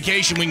back from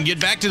vacation. We can get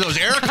back to those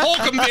Eric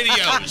Holcomb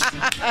videos.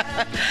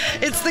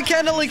 It's the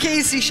Kendall and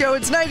Casey Show.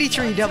 It's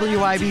 93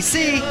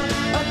 WIBC. A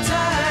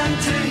time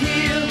to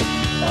heal,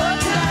 a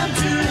time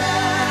to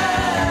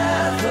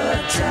laugh,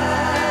 a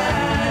time